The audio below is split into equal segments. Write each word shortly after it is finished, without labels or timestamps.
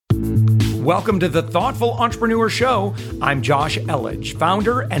Welcome to the Thoughtful Entrepreneur Show. I'm Josh Elledge,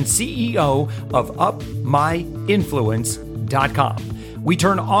 founder and CEO of UpMyInfluence.com. We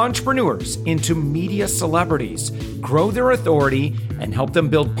turn entrepreneurs into media celebrities, grow their authority, and help them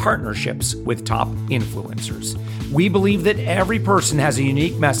build partnerships with top influencers. We believe that every person has a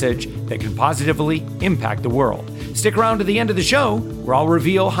unique message that can positively impact the world. Stick around to the end of the show, where I'll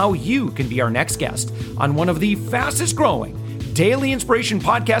reveal how you can be our next guest on one of the fastest growing daily inspiration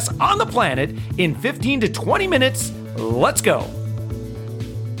podcasts on the planet in 15 to 20 minutes. Let's go.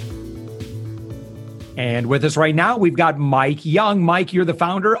 And with us right now, we've got Mike Young. Mike, you're the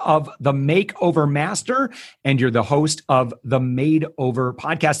founder of the Makeover Master, and you're the host of the Made Over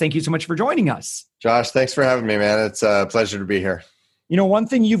podcast. Thank you so much for joining us. Josh, thanks for having me, man. It's a pleasure to be here. You know, one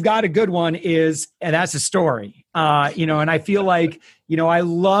thing you've got a good one is, and that's a story, and I feel like, I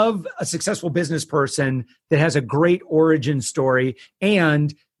love a successful business person that has a great origin story,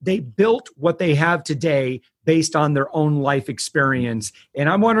 and they built what they have today based on their own life experience. And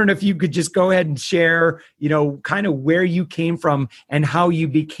I'm wondering if you could just go ahead and share, kind of where you came from and how you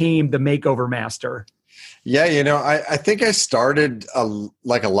became the Makeover Master. Yeah, I think I started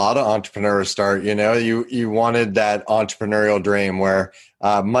like a lot of entrepreneurs start. You wanted that entrepreneurial dream where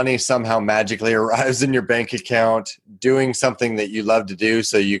money somehow magically arrives in your bank account, doing something that you love to do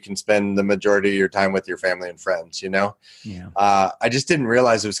so you can spend the majority of your time with your family and friends, Yeah. I just didn't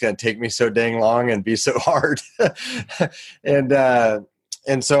realize it was going to take me so dang long and be so hard.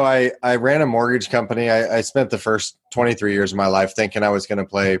 And so I ran a mortgage company. I spent the first 23 years of my life thinking I was going to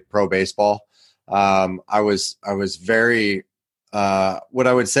play pro baseball. I was very, what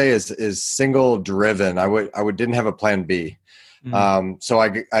I would say is single driven. I didn't have a plan B. Mm-hmm. So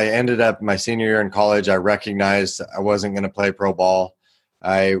I ended up my senior year in college. I recognized I wasn't going to play pro ball.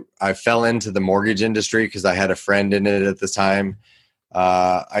 I fell into the mortgage industry because I had a friend in it at the time.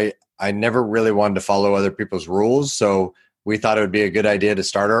 I never really wanted to follow other people's rules. So we thought it would be a good idea to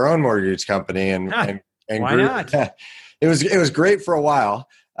start our own mortgage company and why not? It was great for a while.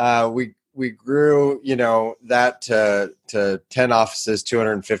 We grew, that to 10 offices,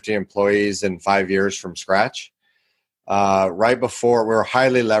 250 employees in 5 years from scratch. We were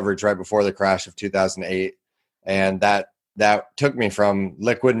highly leveraged right before the crash of 2008. And that took me from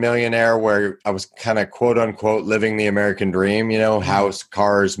liquid millionaire, where I was kind of quote unquote living the American dream, house,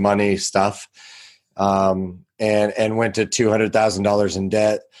 cars, money, stuff. And went to $200,000 in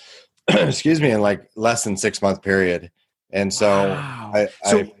debt, excuse me, in like less than 6 month period. And so wow.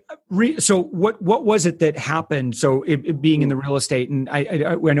 So what was it that happened? So it being in the real estate, and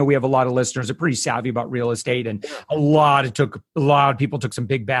I know we have a lot of listeners that are pretty savvy about real estate, and a lot of people took some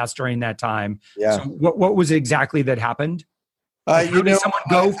big baths during that time. Yeah. So what was it exactly that happened? How did someone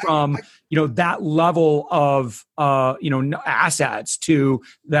go from that level of assets to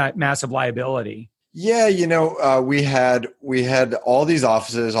that massive liability? Yeah, we had all these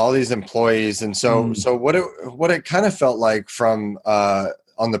offices, all these employees, and so what it kind of felt like from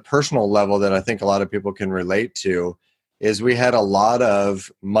on the personal level that I think a lot of people can relate to is we had a lot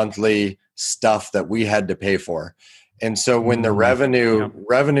of monthly stuff that we had to pay for. And so when the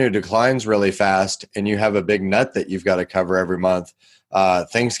revenue declines really fast and you have a big nut that you've got to cover every month,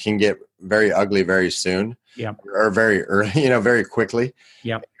 things can get very ugly very soon. Yeah. Or very early, very quickly.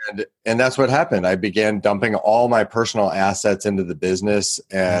 Yeah. And that's what happened. I began dumping all my personal assets into the business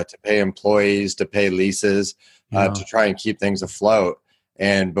to pay employees, to pay leases, to try and keep things afloat.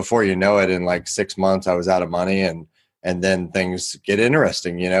 And before you know it, in like 6 months, I was out of money, and then things get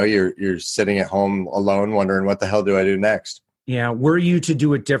interesting. You're sitting at home alone, wondering what the hell do I do next? Yeah. Were you to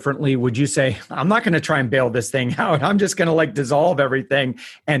do it differently? Would you say, I'm not going to try and bail this thing out. I'm just going to dissolve everything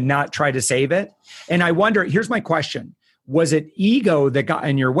and not try to save it? And I wonder, here's my question. Was it ego that got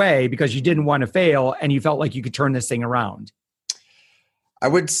in your way because you didn't want to fail and you felt like you could turn this thing around? I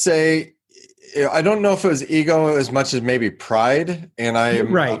would say, I don't know if it was ego as much as maybe pride. And I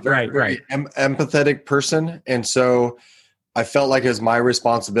am a very empathetic person. And so I felt like it was my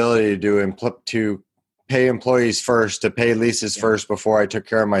responsibility to pay employees first, to pay leases first before I took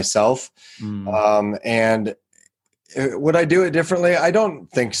care of myself. And would I do it differently? I don't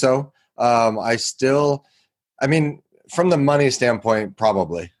think so. From the money standpoint,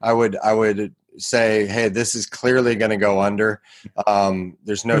 probably I would say, hey, this is clearly going to go under.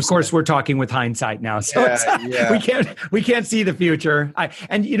 There's no. Of course, we're talking with hindsight now, so we can't see the future.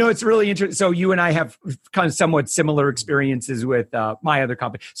 It's really interesting. So you and I have kind of somewhat similar experiences with my other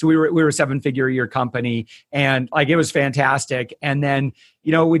company. So we were a 7-figure a year company, and it was fantastic. And then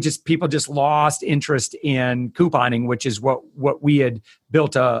people just lost interest in couponing, which is what we had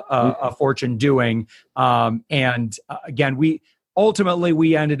built a fortune doing. Again, we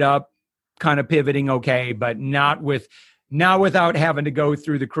ended up kind of pivoting okay, but not without having to go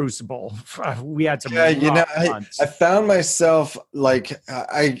through the crucible. We had some months. I found myself like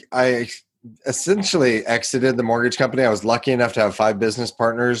I essentially exited the mortgage company. I was lucky enough to have 5 business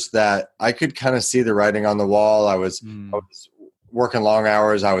partners that I could kind of see the writing on the wall. I was working long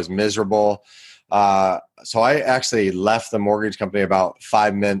hours. I was miserable. So I actually left the mortgage company about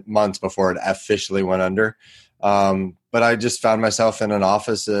 5 months before it officially went under. But I just found myself in an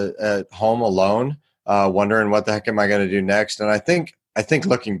office at home alone, wondering what the heck am I going to do next? And I think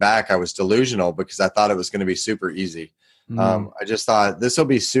looking back, I was delusional because I thought it was going to be super easy. I just thought this will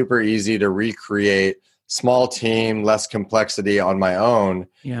be super easy to recreate, small team, less complexity on my own.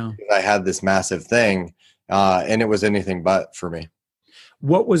 Yeah. I had this massive thing, and it was anything but for me.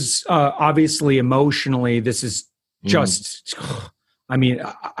 What was obviously emotionally, this is just, I mean,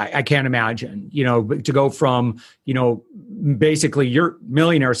 I can't imagine, to go from, basically your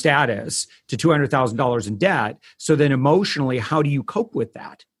millionaire status to $200,000 in debt. So then emotionally, how do you cope with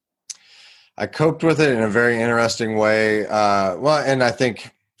that? I coped with it in a very interesting way. And I think,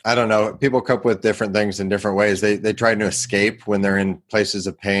 I don't know, people cope with different things in different ways. They try to escape when they're in places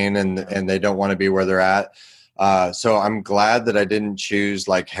of pain and they don't want to be where they're at. So I'm glad that I didn't choose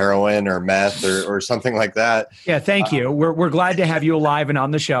like heroin or meth or something like that. Yeah, thank you. We're glad to have you alive and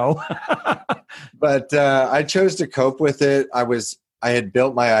on the show. But I chose to cope with it. I had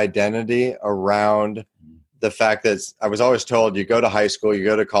built my identity around the fact that I was always told you go to high school, you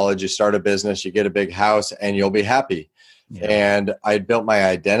go to college, you start a business, you get a big house, and you'll be happy. Yeah. And I built my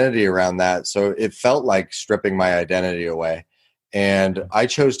identity around that. So it felt like stripping my identity away. And I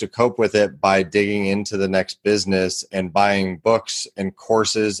chose to cope with it by digging into the next business and buying books and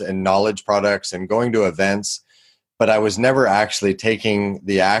courses and knowledge products and going to events. But I was never actually taking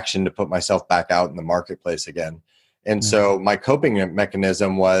the action to put myself back out in the marketplace again. And so my coping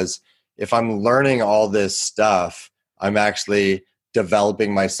mechanism was, if I'm learning all this stuff, I'm actually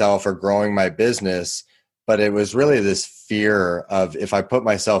developing myself or growing my business. But it was really this fear of, if I put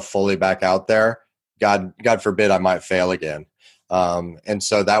myself fully back out there, God forbid I might fail again. And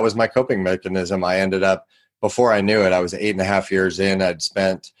so that was my coping mechanism. I ended up, before I knew it, I was 8.5 years in. I'd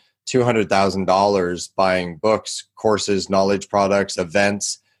spent $200,000 buying books, courses, knowledge products,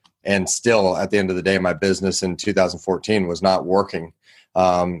 events, and still at the end of the day, my business in 2014 was not working.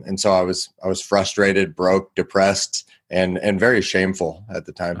 And so I was frustrated, broke, depressed, and very shameful at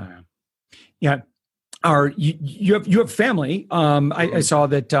the time. Yeah. You have family. I saw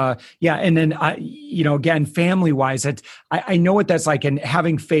that. And then again, family wise, I know what that's like. And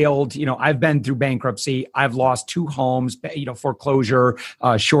having failed, I've been through bankruptcy. I've lost 2 homes, foreclosure,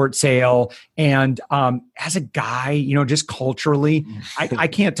 short sale. And as a guy, just culturally, I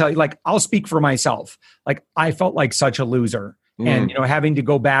can't tell you. Like, I'll speak for myself. Like, I felt like such a loser. And, having to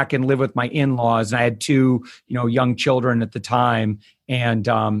go back and live with my in-laws, and I had 2, young children at the time, and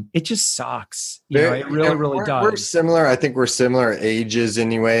it just sucks. It really does. We're similar. I think we're similar ages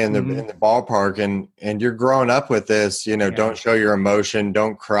anyway in the ballpark, and you're growing up with this. Don't show your emotion,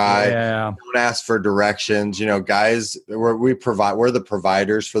 don't cry, don't ask for directions. Guys, we're the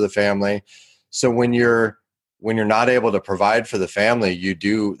providers for the family. So when you're not able to provide for the family,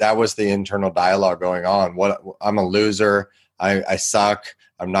 that was the internal dialogue going on. I'm a loser. I suck.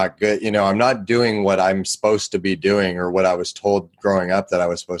 I'm not good. I'm not doing what I'm supposed to be doing or what I was told growing up that I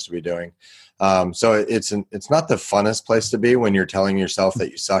was supposed to be doing. So it's not the funnest place to be when you're telling yourself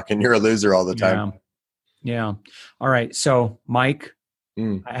that you suck and you're a loser all the time. Yeah. All right. So Mike,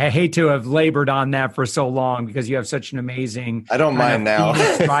 I hate to have labored on that for so long because you have such an amazing, I don't mind now,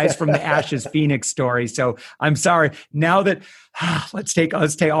 rise from the ashes Phoenix story. So I'm sorry. Now that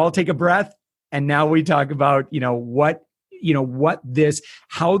I'll take a breath. And now we talk about,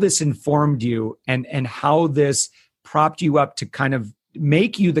 how this informed you and how this propped you up to kind of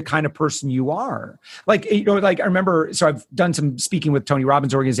make you the kind of person you are. Like I remember, so I've done some speaking with Tony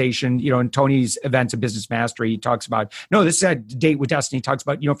Robbins' organization, in Tony's events of Business Mastery. He talks about, this is a Date with Destiny. He talks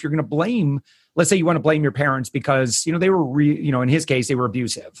about, if you're going to blame, let's say you want to blame your parents because, they were, in his case, they were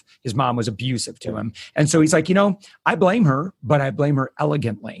abusive. His mom was abusive to him. And so he's like, I blame her, but I blame her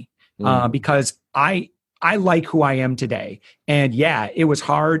elegantly because I like who I am today. And yeah, it was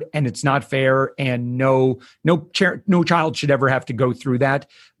hard and it's not fair. And no child should ever have to go through that.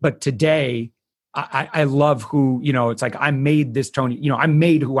 But today I love who, it's like I made this Tony, I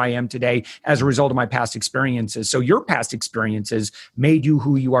made who I am today as a result of my past experiences. So your past experiences made you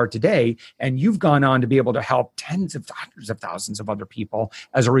who you are today. And you've gone on to be able to help tens of hundreds of thousands of other people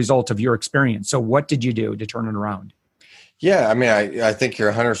as a result of your experience. So what did you do to turn it around? Yeah, I mean, I think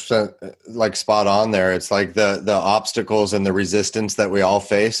you're 100% like spot on there. It's like the obstacles and the resistance that we all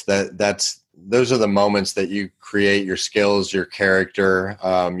face. That's those are the moments that you create your skills, your character,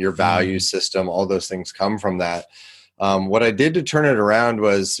 your value system. All those things come from that. What I did to turn it around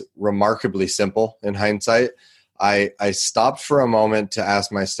was remarkably simple in hindsight. I stopped for a moment to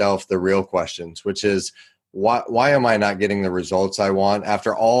ask myself the real questions, which is, why am I not getting the results I want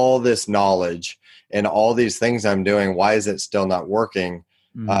after all this knowledge and all these things I'm doing? Why is it still not working?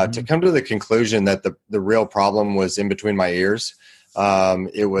 To come to the conclusion that the real problem was in between my ears.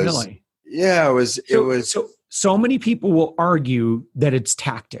 It was, really? Yeah, it was. So many people will argue that it's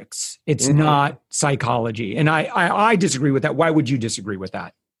tactics. It's not psychology. And I disagree with that. Why would you disagree with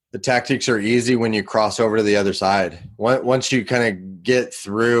that? The tactics are easy when you cross over to the other side. Once you kind of get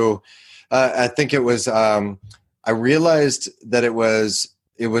through, I think it was, I realized that it was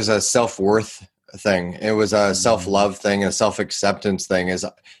a self-worth thing. It was a self-love thing, a self-acceptance thing, is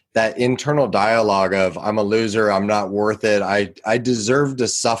that internal dialogue of, I'm a loser, I'm not worth it. I deserve to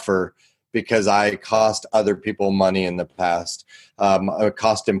suffer because I cost other people money in the past. I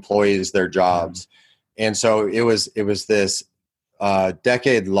cost employees their jobs. And so it was this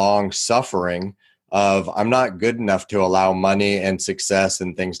decade-long suffering of, I'm not good enough to allow money and success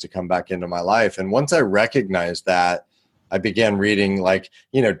and things to come back into my life. And once I recognized that, I began reading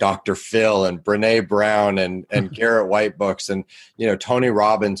Dr. Phil and Brene Brown and Garrett White books and, Tony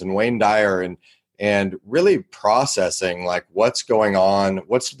Robbins and Wayne Dyer and really processing what's going on,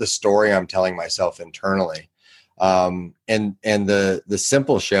 what's the story I'm telling myself internally. And the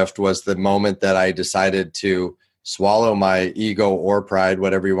simple shift was the moment that I decided to swallow my ego or pride,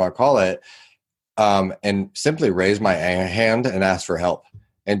 whatever you want to call it, and simply raise my hand and ask for help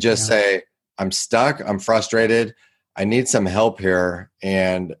and just say, I'm stuck, I'm frustrated, I need some help here.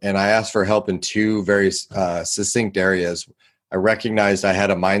 And I asked for help in two very succinct areas. I recognized I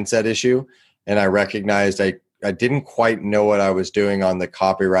had a mindset issue, and I recognized I didn't quite know what I was doing on the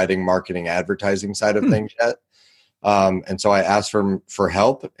copywriting, marketing, advertising side of things yet. And so I asked for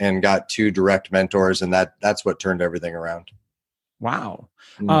help and got two direct mentors, and that's what turned everything around. Wow.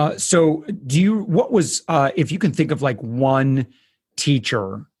 So what was, if you can think of one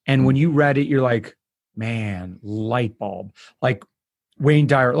teacher, and when you read it, you're like, man, light bulb, Wayne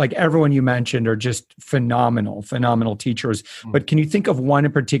Dyer, everyone you mentioned are just phenomenal teachers. But can you think of one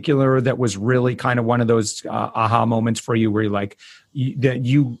in particular that was really kind of one of those aha moments for you where that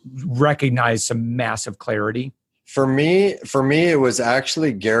you recognize some massive clarity? For me, it was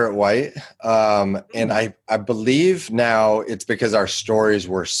actually Garrett White. And I believe now it's because our stories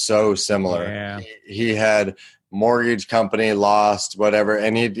were so similar. Yeah. He had mortgage company, lost, whatever,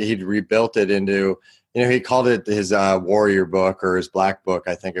 and he'd rebuilt it into, he called it his warrior book or his black book,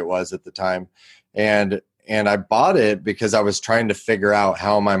 I think it was at the time. And I bought it because I was trying to figure out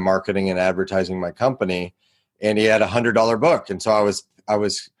how am I marketing and advertising my company. And he had $100 book. And so I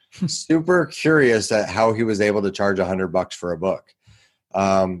was super curious at how he was able to charge $100 for a book.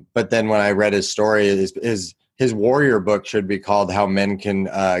 But then when I read his story, his warrior book should be called How Men Can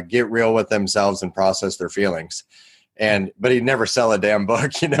Get Real with Themselves and Process Their Feelings. But he'd never sell a damn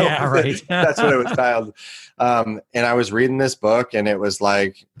book, Yeah, right. That's what it was styled. And I was reading this book, and it was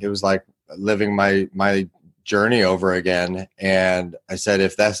like living my journey over again. And I said,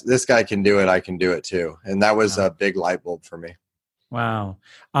 if this guy can do it, I can do it too. And that was a big light bulb for me. Wow.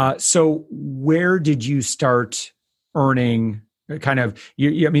 So where did you start earning kind of,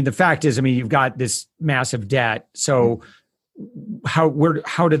 the fact is, you've got this massive debt. So how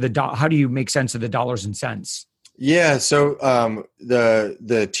do you make sense of the dollars and cents? Yeah. So, the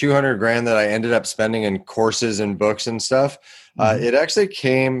 $200,000 that I ended up spending in courses and books and stuff, it actually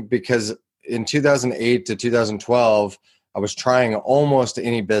came because in 2008 to 2012, I was trying almost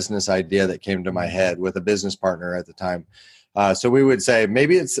any business idea that came to my head with a business partner at the time. So we would say,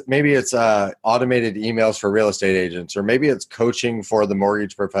 maybe it's automated emails for real estate agents, or maybe it's coaching for the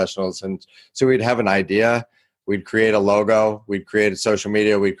mortgage professionals. And so we'd have an idea, we'd create a logo, we'd create a social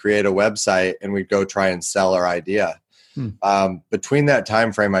media, we'd create a website, and we'd go try and sell our idea. Between that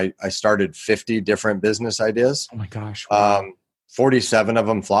time frame, I started 50 different business ideas. Oh my gosh. Wow. 47 of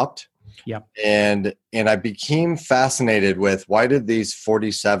them flopped. Yep. And I became fascinated with, why did these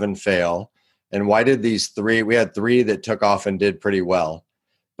 47 fail? And why did these three, we had three that took off and did pretty well,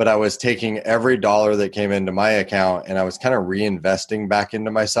 but I was taking every dollar that came into my account and I was kind of reinvesting back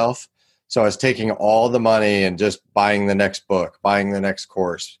into myself. So I was taking all the money and just buying the next book, buying the next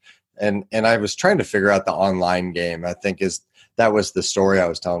course. And I was trying to figure out the online game. I think that was the story I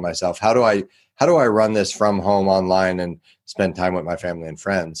was telling myself. How do I run this from home online and spend time with my family and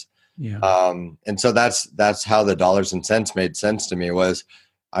friends? Yeah. And so that's how the dollars and cents made sense to me. Was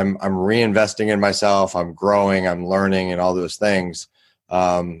I'm reinvesting in myself, I'm growing, I'm learning, and all those things.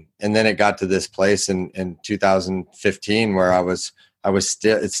 And then it got to this place in 2015 where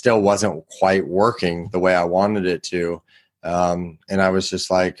it still wasn't quite working the way I wanted it to. And I was just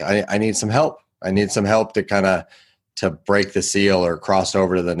like, I need some help. I need some help to break the seal or cross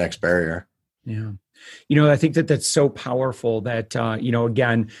over to the next barrier. Yeah. I think that's so powerful that,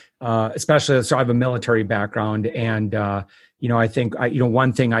 again, especially, so I have a military background, and, I think,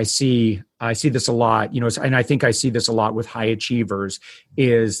 one thing I see this a lot, and I think I see this a lot with high achievers,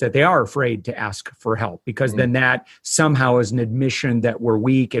 is that they are afraid to ask for help, because then that somehow is an admission that we're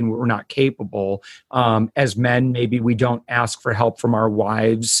weak and we're not capable. As men, maybe we don't ask for help from our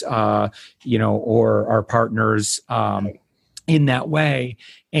wives, or our partners, in that way.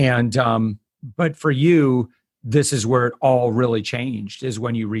 And, but for you, this is where it all really changed, is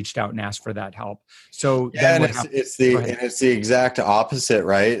when you reached out and asked for that help. So yeah, and it's the exact opposite,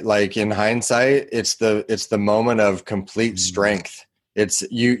 right? Like in hindsight, it's the moment of complete strength. It's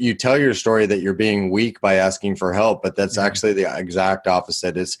you tell your story that you're being weak by asking for help, but that's actually the exact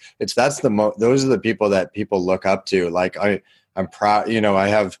opposite. Those are the people that people look up to. Like I'm proud,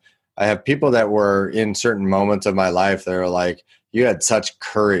 I have people that were in certain moments of my life that are like, you had such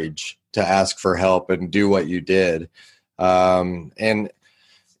courage to ask for help and do what you did. And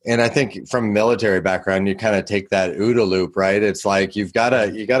I think from military background, you kind of take that OODA loop, right? It's like, you got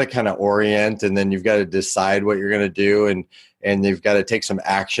to kind of orient, and then you've got to decide what you're going to do. And you've got to take some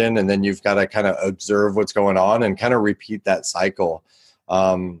action, and then you've got to kind of observe what's going on and kind of repeat that cycle.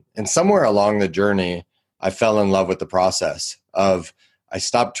 And somewhere along the journey, I fell in love with the process of, I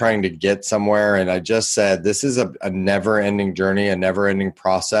stopped trying to get somewhere, and I just said, this is a never-ending journey, a never-ending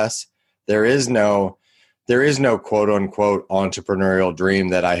process. There is no quote unquote entrepreneurial dream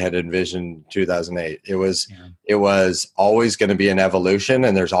that I had envisioned in 2008. It was always going to be an evolution,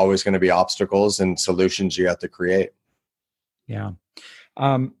 and there's always going to be obstacles and solutions you have to create. Yeah.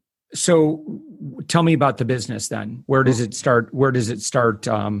 So tell me about the business then. Where does it start? Where do you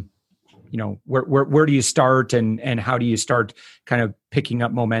start, and how do you start kind of picking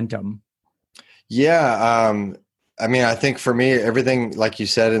up momentum? Yeah. I think for me, everything, like you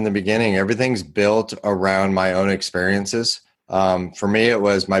said in the beginning, everything's built around my own experiences. For me, it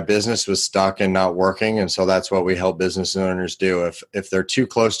was, my business was stuck and not working. And so that's what we help business owners do. If they're too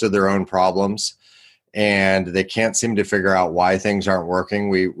close to their own problems and they can't seem to figure out why things aren't working,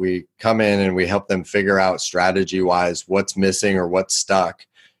 we come in and we help them figure out strategy wise what's missing or what's stuck,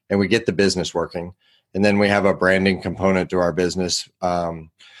 and we get the business working. And then we have a branding component to our business,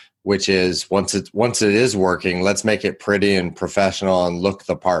 which is, once it is working, let's make it pretty and professional and look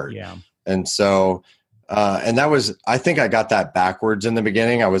the part. Yeah. And so, I think I got that backwards in the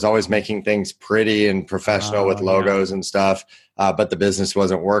beginning. I was always making things pretty and professional with logos and stuff, but the business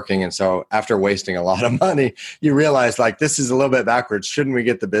wasn't working. And so after wasting a lot of money, you realize, like, this is a little bit backwards. Shouldn't we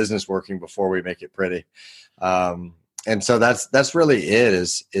get the business working before we make it pretty? And so that's really it,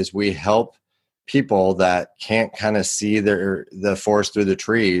 is we help people that can't kind of see the forest through the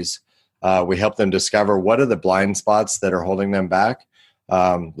trees. We help them discover what are the blind spots that are holding them back.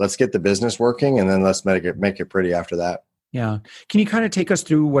 Let's get the business working, and then let's make it pretty after that. Yeah. Can you kind of take us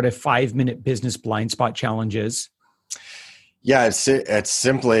through what a 5-minute business blind spot challenge is? Yeah, it's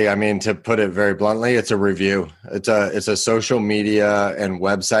simply, to put it very bluntly, it's a review. It's a social media and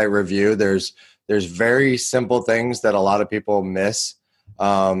website review. There's very simple things that a lot of people miss.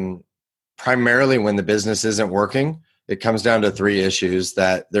 Primarily when the business isn't working, it comes down to 3 issues: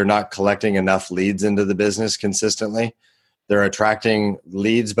 that they're not collecting enough leads into the business consistently. They're attracting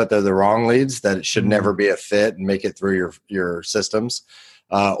leads, but they're the wrong leads, that it should never be a fit and make it through your systems,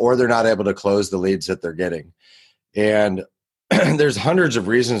 or they're not able to close the leads that they're getting. And there's hundreds of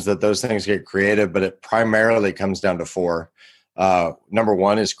reasons that those things get created, but it primarily comes down to 4. Number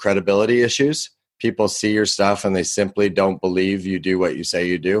 1 is credibility issues. People see your stuff and they simply don't believe you do what you say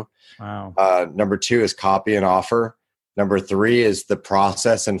you do. Wow. Number 2 is copy and offer. Number 3 is the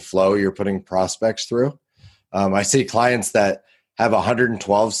process and flow you're putting prospects through. I see clients that have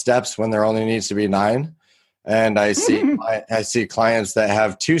 112 steps when there only needs to be 9. And I see clients that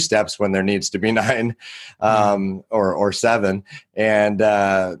have 2 steps when there needs to be 9, or 7. And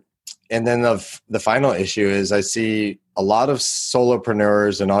then the final issue is, I see a lot of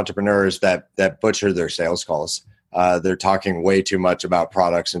solopreneurs and entrepreneurs that butcher their sales calls. They're talking way too much about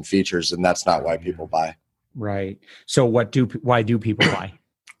products and features, and that's not why people buy. Right. So why do people buy?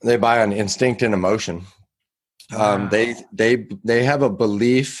 They buy on instinct and emotion. Wow. They have a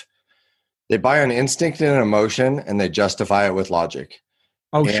belief. They buy on instinct and emotion, and they justify it with logic.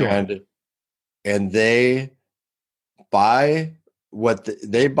 Oh, sure. And they buy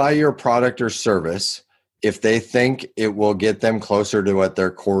they buy your product or service if they think it will get them closer to what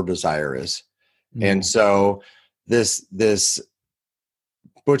their core desire is. And so this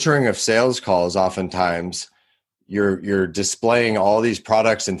butchering of sales calls, oftentimes you're displaying all these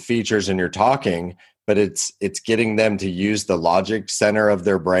products and features and you're talking, but it's getting them to use the logic center of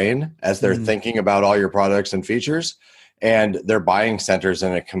their brain as they're thinking about all your products and features, and their buying centers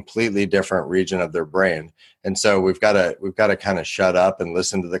in a completely different region of their brain. And so we've got to kind of shut up and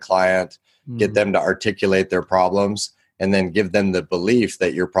listen to the client, get them to articulate their problems, and then give them the belief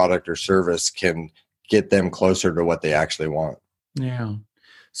that your product or service can get them closer to what they actually want. Yeah.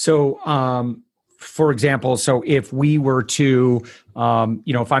 So, for example, so if we were to,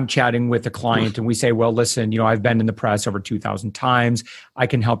 if I'm chatting with a client and we say, well, listen, I've been in the press over 2,000 times. I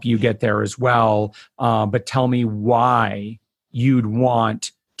can help you get there as well. But tell me why you'd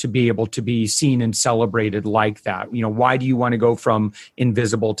want to be able to be seen and celebrated like that. Why do you want to go from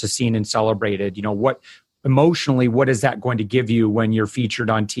invisible to seen and celebrated? Emotionally, what is that going to give you when you're featured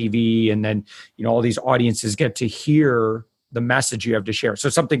on TV? And then, all these audiences get to hear the message you have to share. So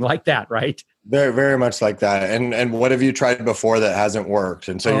something like that, right? Very, very much like that. And what have you tried before that hasn't worked?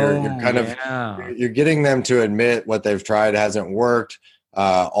 And so you're kind of, you're getting them to admit what they've tried hasn't worked,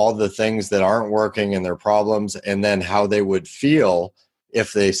 all the things that aren't working and their problems, and then how they would feel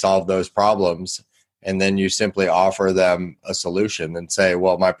if they solve those problems. And then you simply offer them a solution and say,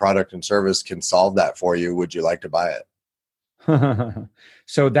 well, my product and service can solve that for you. Would you like to buy it?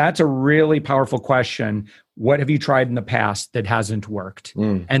 So that's a really powerful question. What have you tried in the past that hasn't worked?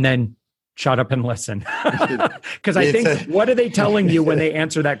 And then shut up and listen. Because I think, what are they telling you when they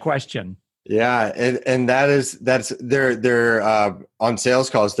answer that question? Yeah. And that's they're on sales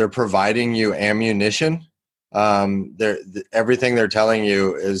calls, they're providing you ammunition. Everything they're telling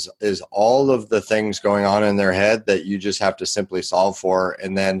you is all of the things going on in their head that you just have to simply solve for.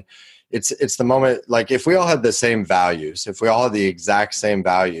 And then it's the moment, like if we all had the same values, if we all had the exact same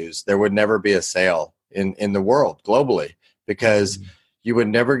values, there would never be a sale in the world globally, because you would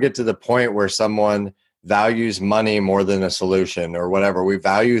never get to the point where someone values money more than a solution or whatever. We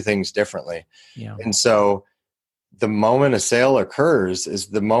value things differently. Yeah. And so the moment a sale occurs is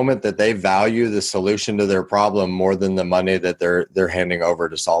the moment that they value the solution to their problem more than the money that they're handing over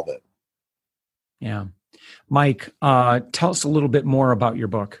to solve it. Yeah. Mike, tell us a little bit more about your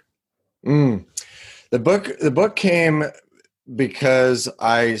book. The book came because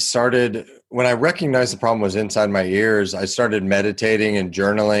when I recognized the problem was inside my ears, I started meditating and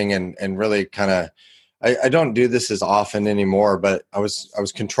journaling and really kind of, I don't do this as often anymore, but I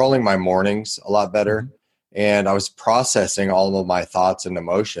was controlling my mornings a lot better. And I was processing all of my thoughts and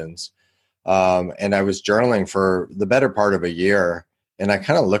emotions. And I was journaling for the better part of a year. And I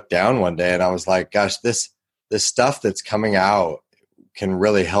kind of looked down one day and I was like, gosh, this stuff that's coming out can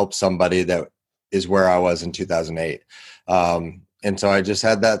really help somebody that is where I was in 2008. And so I just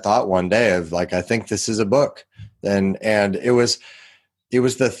had that thought one day of like, I think this is a book. And it was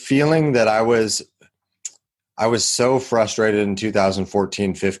the feeling that I was so frustrated in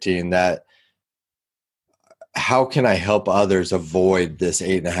 2014, 15 that how can I help others avoid this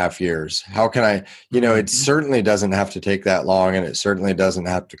 8.5 years? How can I, it certainly doesn't have to take that long, and it certainly doesn't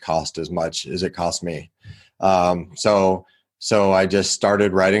have to cost as much as it cost me. So I just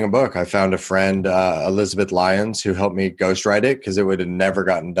started writing a book. I found a friend, Elizabeth Lyons, who helped me ghostwrite it because it would have never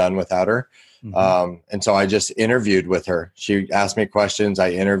gotten done without her. And so I just interviewed with her. She asked me questions, I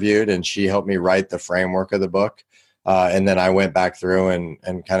interviewed, and she helped me write the framework of the book. And then I went back through and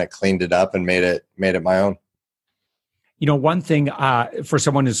kind of cleaned it up and made it my own. One thing for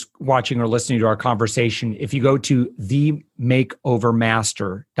someone who's watching or listening to our conversation, if you go to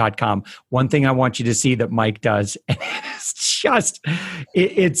themakeovermaster.com, one thing I want you to see that Mike does,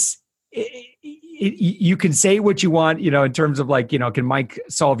 you can say what you want, in terms of like, can Mike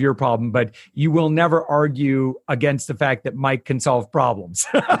solve your problem, but you will never argue against the fact that Mike can solve problems.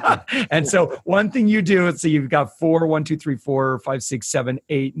 And so one thing you do, so you've got 1, 2, 3, 4, 5, 6, 7,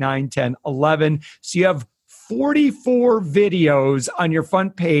 8, 9, 10, 11. So you have 44 videos on your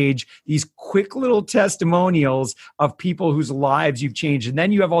front page, these quick little testimonials of people whose lives you've changed. And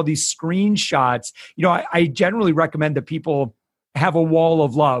then you have all these screenshots. I generally recommend that people have a wall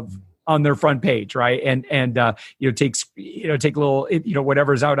of love on their front page, right? And take a little,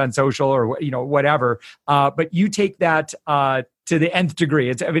 whatever's out on social or, whatever. But you take that to the nth degree.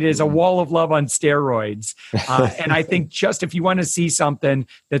 It is a wall of love on steroids. And I think just if you want to see something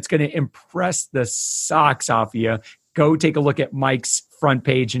that's going to impress the socks off you, go take a look at Mike's front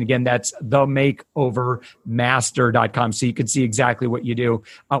page. And again, that's themakeovermaster.com. So you can see exactly what you do.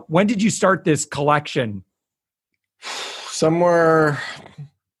 When did you start this collection? Somewhere,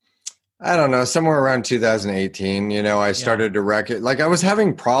 I don't know, somewhere around 2018, I started to like I was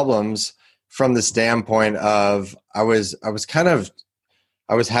having problems from the standpoint of I was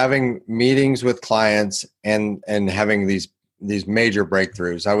having meetings with clients and having these major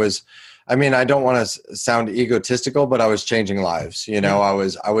breakthroughs. I don't want to sound egotistical, but I was changing lives.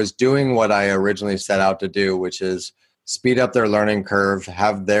 I was doing what I originally set out to do, which is speed up their learning curve,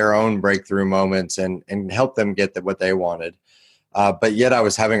 have their own breakthrough moments, and help them get what they wanted. But yet I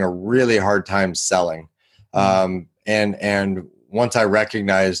was having a really hard time selling. And once I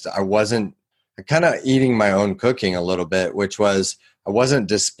recognized I wasn't kind of eating my own cooking a little bit, which was I wasn't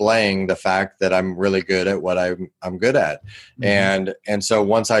displaying the fact that I'm really good at what I'm good at. Mm-hmm. And so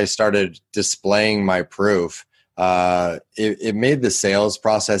once I started displaying my proof, it made the sales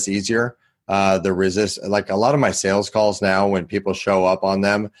process easier. Like a lot of my sales calls now, when people show up on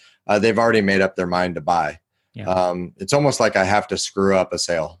them, they've already made up their mind to buy. Yeah. It's almost like I have to screw up a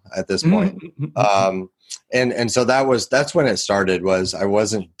sale at this point. And so that's when it started. Was I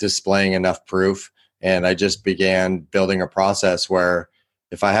wasn't displaying enough proof. And I just began building a process where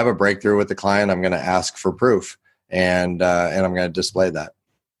if I have a breakthrough with the client, I'm going to ask for proof and I'm going to display that.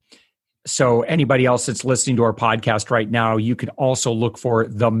 So anybody else that's listening to our podcast right now, you can also look for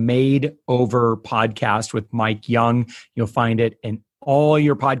the Makeover podcast with Mike Young. You'll find it in all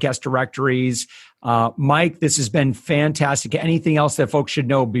your podcast directories. Mike, this has been fantastic. Anything else that folks should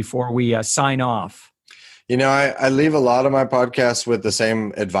know before we sign off? I leave a lot of my podcasts with the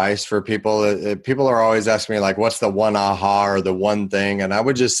same advice for people. People are always asking me, like, what's the one aha or the one thing? And I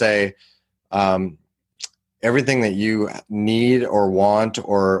would just say everything that you need or want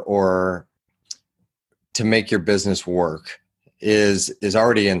or to make your business work is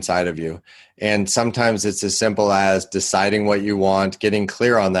already inside of you. And sometimes it's as simple as deciding what you want, getting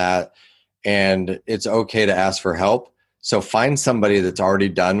clear on that, and it's okay to ask for help. So find somebody that's already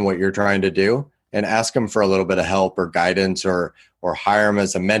done what you're trying to do and ask them for a little bit of help or guidance, or hire them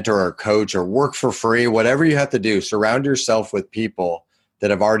as a mentor or coach, or work for free, whatever you have to do. Surround yourself with people that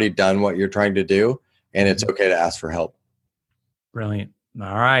have already done what you're trying to do, and it's okay to ask for help. Brilliant.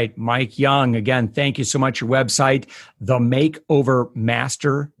 All right. Mike Young, again, thank you so much. Your website,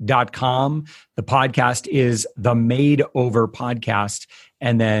 themakeovermaster.com. The podcast is the Made Over Podcast.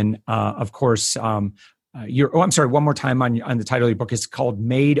 And then, of course, I'm sorry, one more time on the title of your book. It's called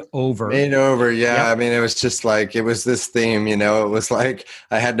Made Over. Made Over, yeah. Yep. I mean, it was just like, it was this theme, it was like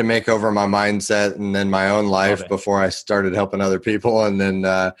I had to make over my mindset and then my own life before I started helping other people. And then,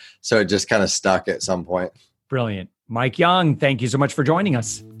 so it just kind of stuck at some point. Brilliant. Mike Young, thank you so much for joining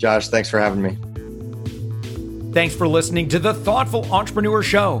us. Josh, thanks for having me. Thanks for listening to the Thoughtful Entrepreneur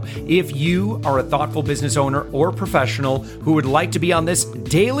Show. If you are a thoughtful business owner or professional who would like to be on this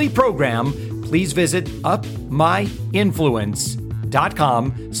daily program, please visit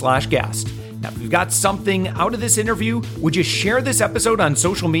upmyinfluence.com/guest. Now, if you've got something out of this interview, would you share this episode on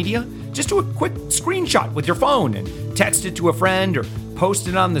social media? Just do a quick screenshot with your phone and text it to a friend or post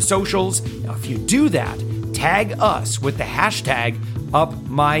it on the socials. Now, if you do that, tag us with the hashtag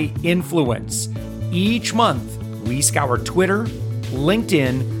UpMyInfluence. Each month, we scour Twitter,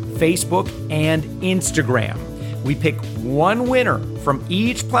 LinkedIn, Facebook, and Instagram. We pick one winner from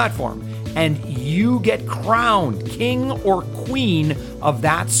each platform, and you get crowned king or queen of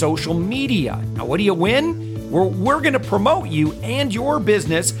that social media. Now, what do you win? We're going to promote you and your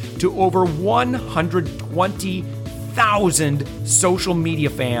business to over 120,000 social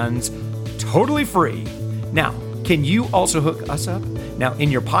media fans, totally free. Now, can you also hook us up? Now, in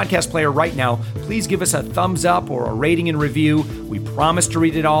your podcast player right now, please give us a thumbs up or a rating and review. We promise to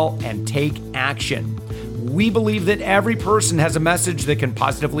read it all and take action. We believe that every person has a message that can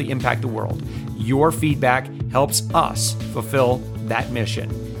positively impact the world. Your feedback helps us fulfill that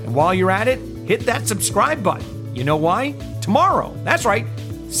mission. And while you're at it, hit that subscribe button. You know why? Tomorrow, that's right,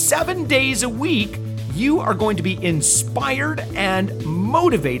 7 days a week, you are going to be inspired and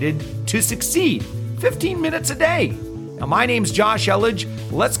motivated to succeed. 15 minutes a day. Now, my name's Josh Elledge.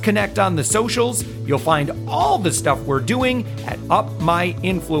 Let's connect on the socials. You'll find all the stuff we're doing at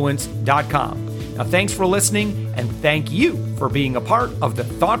upmyinfluence.com. Now, thanks for listening, and thank you for being a part of the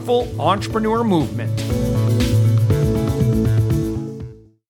Thoughtful Entrepreneur Movement.